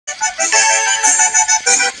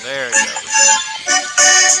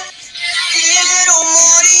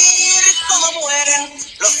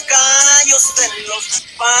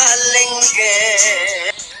palenque.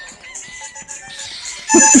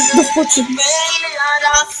 Pelear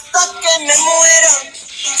hasta que me muera.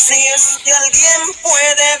 Si es que alguien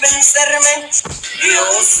puede vencerme, yo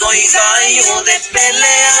soy gallo de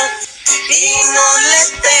pelea y no le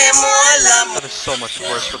temo a la That is so much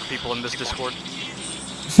worse for the people in this Discord.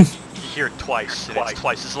 You hear it twice, and it's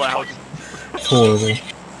twice as loud. It's horrible.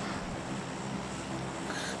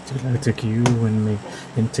 Intergalactic you and me.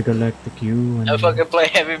 Intergalactic you and me. I fucking play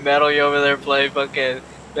heavy metal, you over there play fucking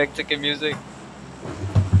Mexican music.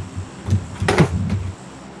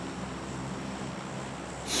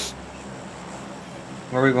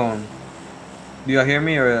 Where are we going? Do y'all hear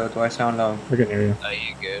me or do I sound low? I can hear you. Oh,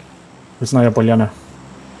 you good. It's not Poliana.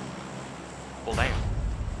 Well, damn.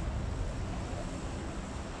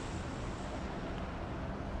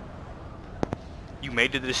 You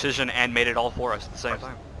made the decision and made it all for us at the same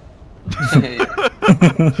time.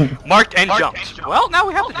 Marked and jumped. Well, now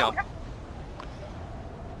we have to jump.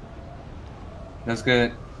 That's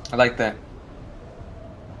good. I like that.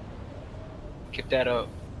 Keep that up.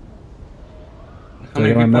 How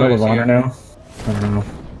many Do I people Medal is of Honor here? now? I don't know.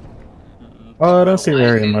 Oh, I don't see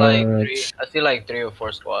very I much. see like 3 or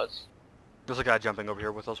 4 squads. There's a guy jumping over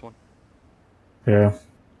here with us one. Yeah.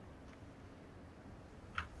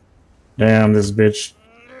 Damn, this bitch.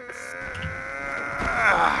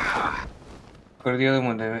 Go to the other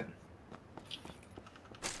one, David.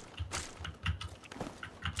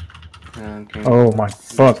 Okay. Oh my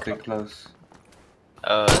fuck. Stay close.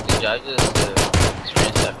 Did y'all just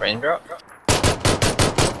experience that frame drop?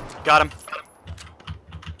 Got him.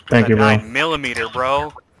 Thank you, bro. 9mm,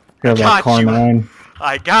 bro. Got that Got car you. 9.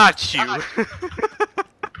 I got you.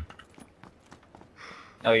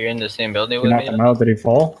 Oh, you're in the same building You with knocked me? him out? Did he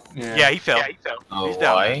fall? Yeah, he fell. Oh, He's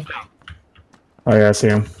down. why? Oh yeah, I see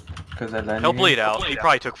him. Because I landed He'll here, bleed out. He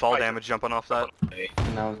probably took fall damage jumping off that.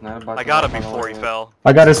 and I was not about I to got him walk all before the he way. fell.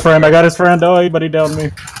 I got his friend. I got his friend. Oh, but he downed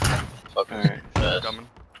me. Fucking Alright. best. Coming.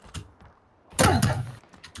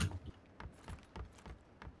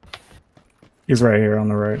 He's right here on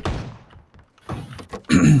the right.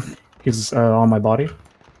 He's on my body.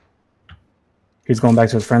 He's going back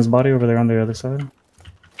to his friend's body over there on the other side.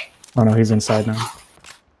 Oh no, he's inside now.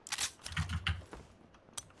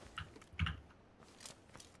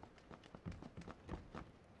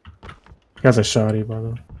 He has a shotty, by the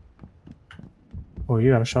way. Oh,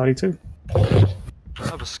 you got a shotty too? I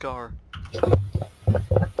have a scar.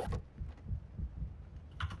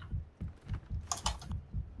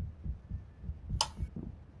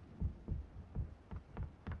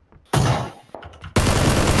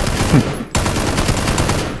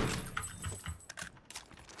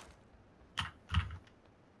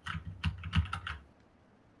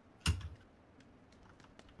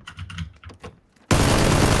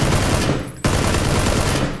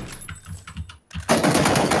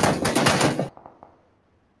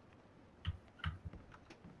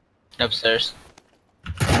 Upstairs.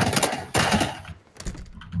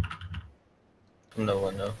 From the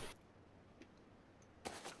window.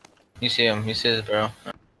 You see him, he sees bro.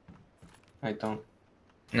 I don't.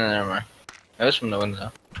 No, never mind. That was from the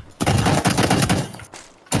window.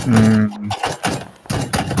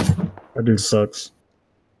 That dude sucks.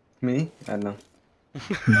 Me? I know.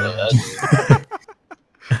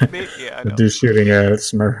 Me? Yeah, I The know. dude shooting at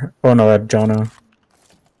Smurf. Oh no, at Jono.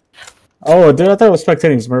 Oh, dude, I thought I was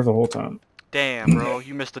spectating Smurf the whole time. Damn, bro,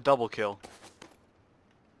 you missed a double kill.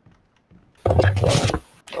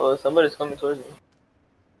 Oh, somebody's coming towards me.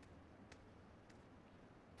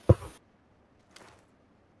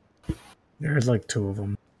 There's like 2 of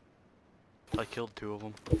them. I killed 2 of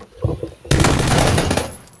them.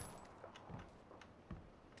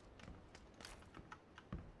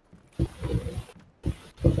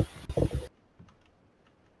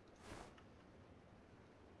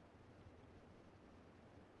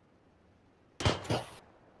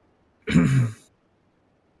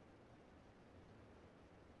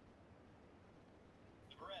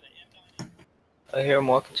 I hear him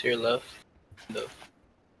walking to your left. The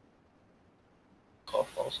call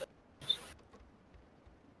falls.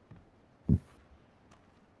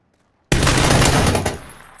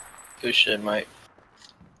 Good shit, Mike.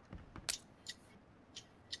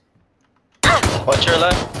 Watch your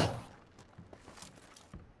left.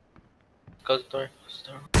 Close the door. Close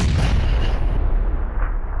the door.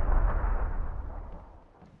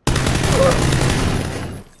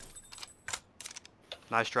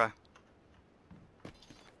 Nice try.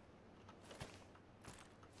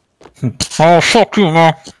 Oh, fuck you,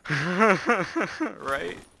 man.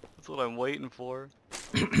 Right? That's what I'm waiting for.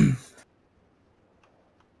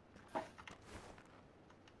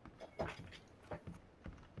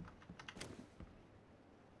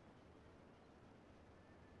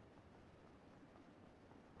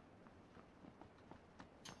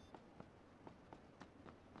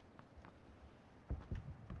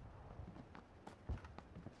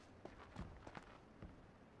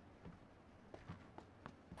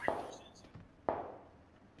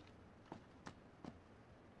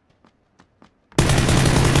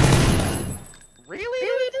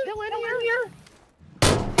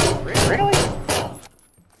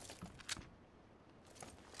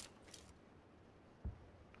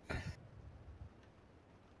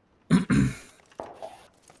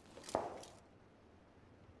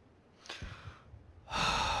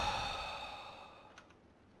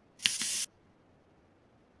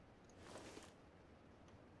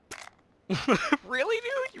 Really,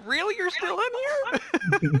 dude? Really, you're still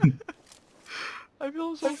in here? I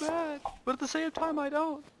feel so bad, but at the same time, I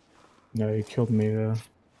don't. No, he killed me.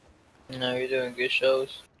 No, you're doing good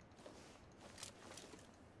shows.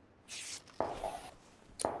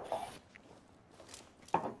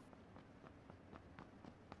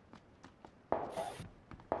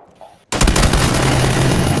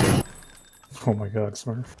 Oh my god,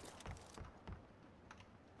 Smurf.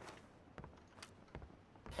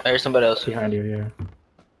 I hear somebody else. Behind you, yeah.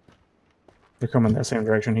 They're coming that same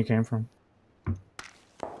direction he came from.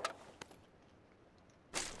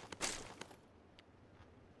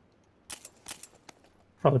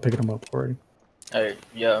 Probably picking him up already. Alright,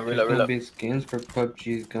 yeah, There's reload, gonna reload. be skins for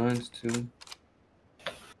PUBG's guns too.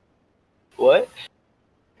 What?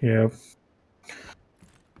 Yeah.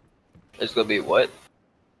 It's gonna be what?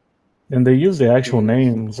 And they use the actual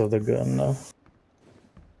names of the gun, though.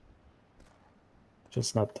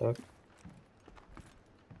 Just not that.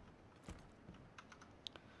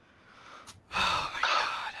 Oh my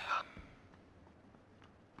god.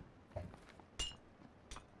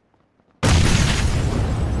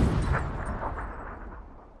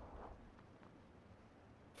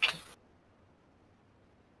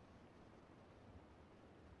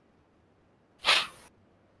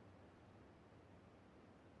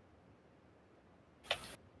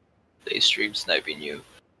 They stream sniping you.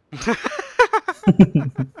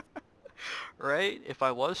 Right? If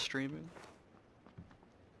I was streaming.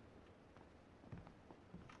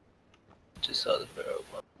 Just saw the barrel.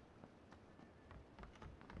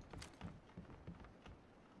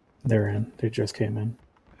 They're in. They just came in.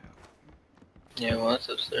 Yeah, one's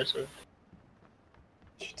upstairs. Or...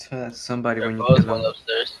 Should tell that somebody They're when you both kill one them.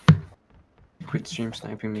 upstairs. Quit stream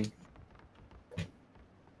sniping me.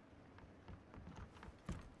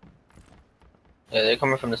 Yeah, they're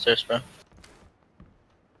coming from the stairs, bro.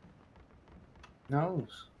 No.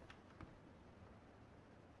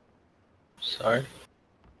 Sorry.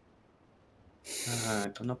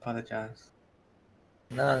 Don't apologize.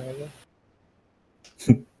 Nah, nigga.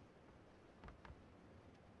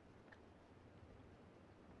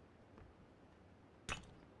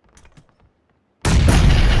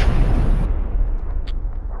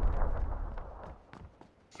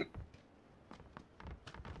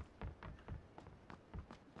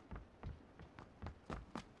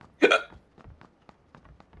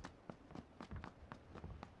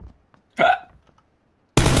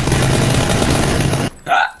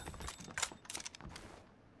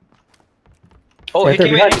 Oh, Right he there,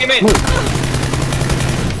 came in, he behind came in! you.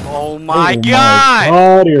 Oh my Oh god!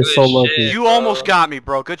 God, you're Good so lucky. shit. You almost got me,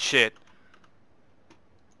 bro. Good shit.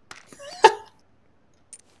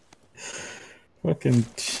 Fucking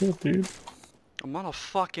shit, dude. I'm on a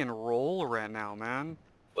fucking roll right now, man.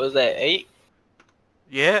 What was that, 8?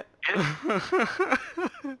 Yeah.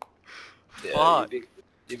 Yeah, Fuck.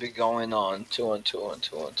 you be going on 2 and 2 and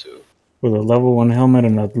 2 and 2. With a level 1 helmet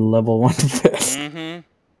and a level 1 vest. Mm-hmm.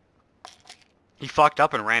 He fucked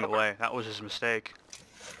up and ran away. That was his mistake.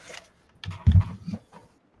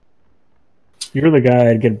 You're the guy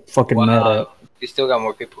I'd get fucking mad at. You still got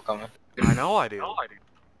more people coming. I know I do.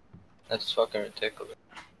 That's fucking ridiculous.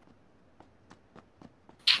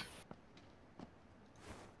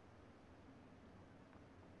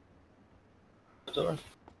 Door.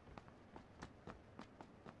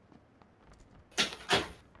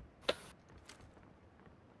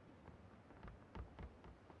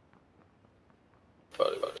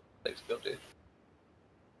 Probably about it. Thanks, go, dude.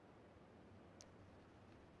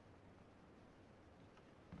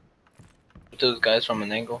 Those guys from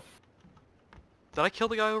an angle. Did I kill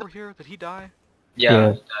the guy over here? Did he die? Yeah,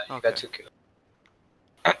 Yeah. you Okay. got 2 kills.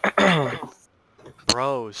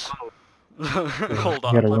 Bros. Hold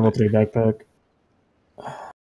He had a on. level 3 backpack.